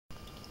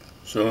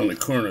So on the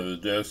corner of the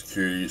desk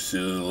here you see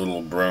the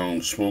little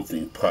brown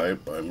smoking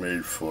pipe I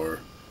made for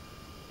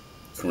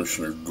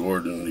Commissioner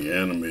Gordon, the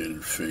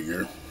animated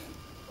figure.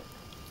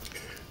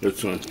 Got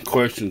some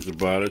questions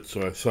about it,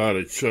 so I thought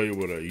I'd show you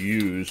what I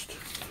used,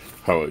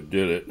 how I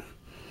did it.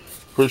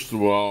 First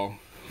of all,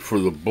 for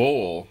the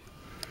bowl,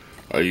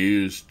 I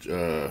used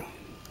the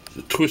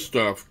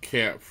twist-off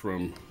cap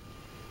from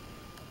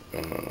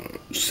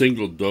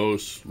single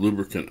dose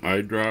lubricant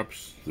eye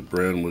drops. The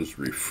brand was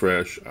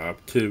Refresh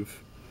Optiv.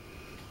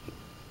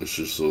 It's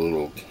just a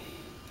little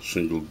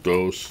single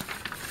dose.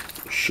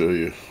 I'll show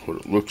you what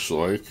it looks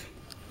like.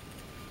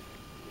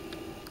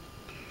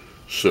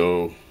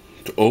 So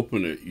to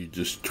open it, you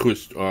just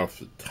twist off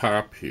the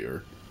top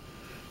here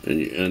and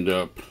you end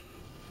up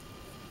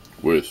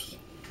with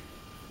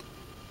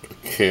a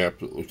cap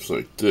that looks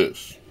like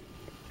this.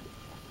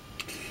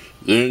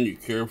 Then you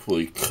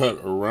carefully cut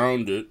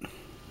around it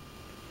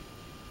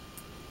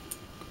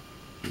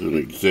with an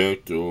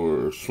X-Acto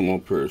or a small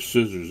pair of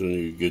scissors, and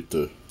you get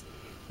the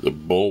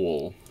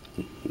bowl,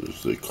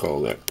 as they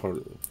call that part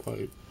of the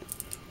pipe.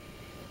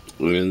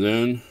 And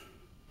then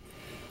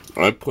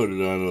I put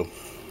it on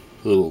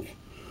a little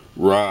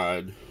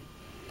rod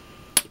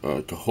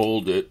to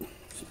hold it,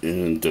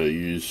 and I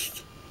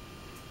used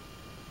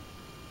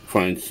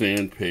fine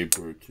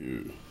sandpaper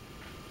to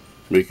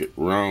make it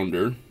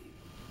rounder.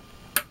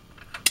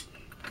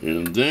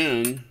 And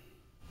then,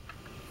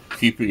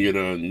 keeping it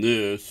on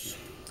this,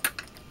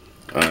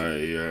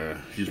 I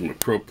used my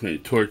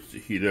propane torch to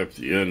heat up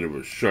the end of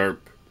a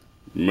sharp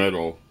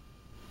metal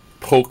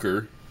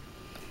poker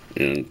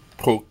and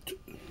poked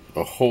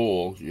a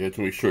hole. You have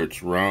to make sure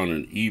it's round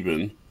and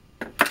even.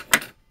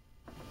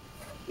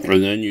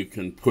 And then you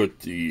can put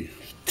the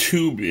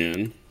tube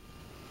in.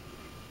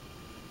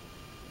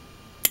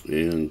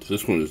 And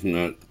this one is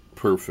not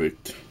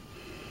perfect.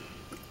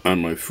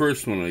 On my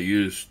first one I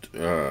used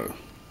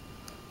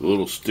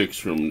little sticks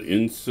from an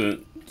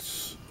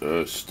incense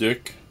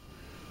stick,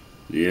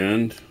 the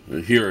end.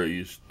 And here I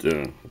used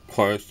a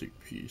plastic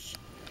piece.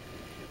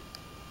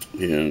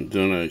 And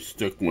then I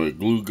stuck my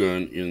glue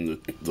gun in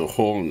the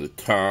hole in the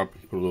top,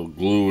 put a little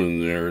glue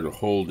in there to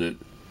hold it.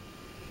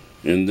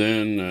 And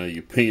then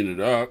you paint it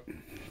up.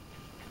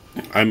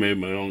 I made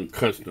my own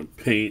custom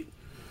paint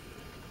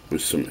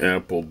with some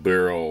apple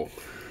barrel,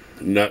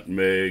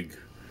 nutmeg,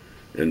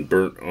 and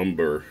burnt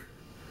umber.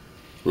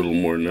 A little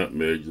more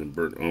nutmeg than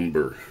burnt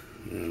umber.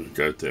 And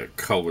got that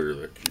color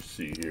that you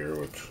see here,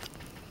 which,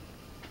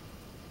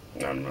 I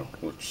don't know,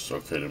 looks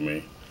okay to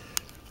me.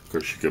 Of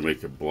course, you can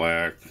make it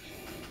black,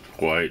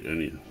 white,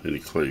 any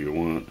color you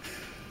want.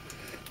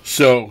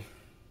 So,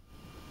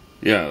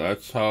 yeah,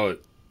 that's how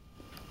it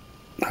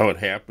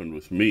happened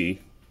with me,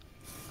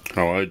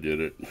 how I did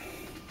it.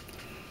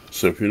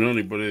 So if you know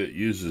anybody that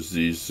uses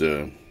these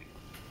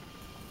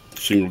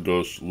single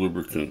dose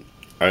lubricant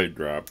eye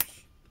drops,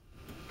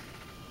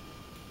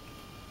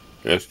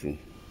 ask them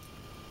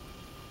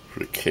for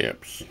the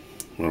caps.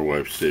 My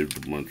wife saved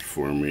a bunch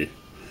for me.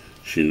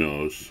 She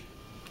knows.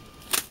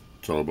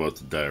 It's all about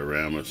the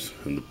dioramas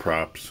and the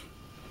props.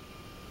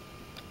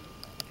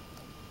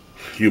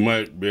 You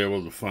might be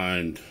able to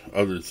find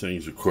other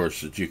things, of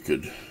course, that you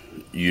could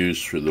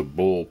use for the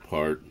bowl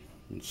part.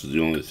 This is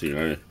the only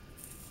thing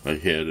I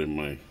had in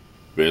my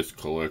vast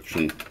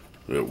collection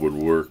that would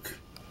work.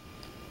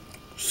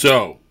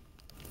 So,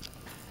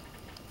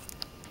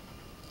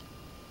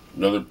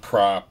 another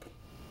prop,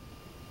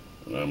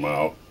 and I'm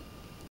out.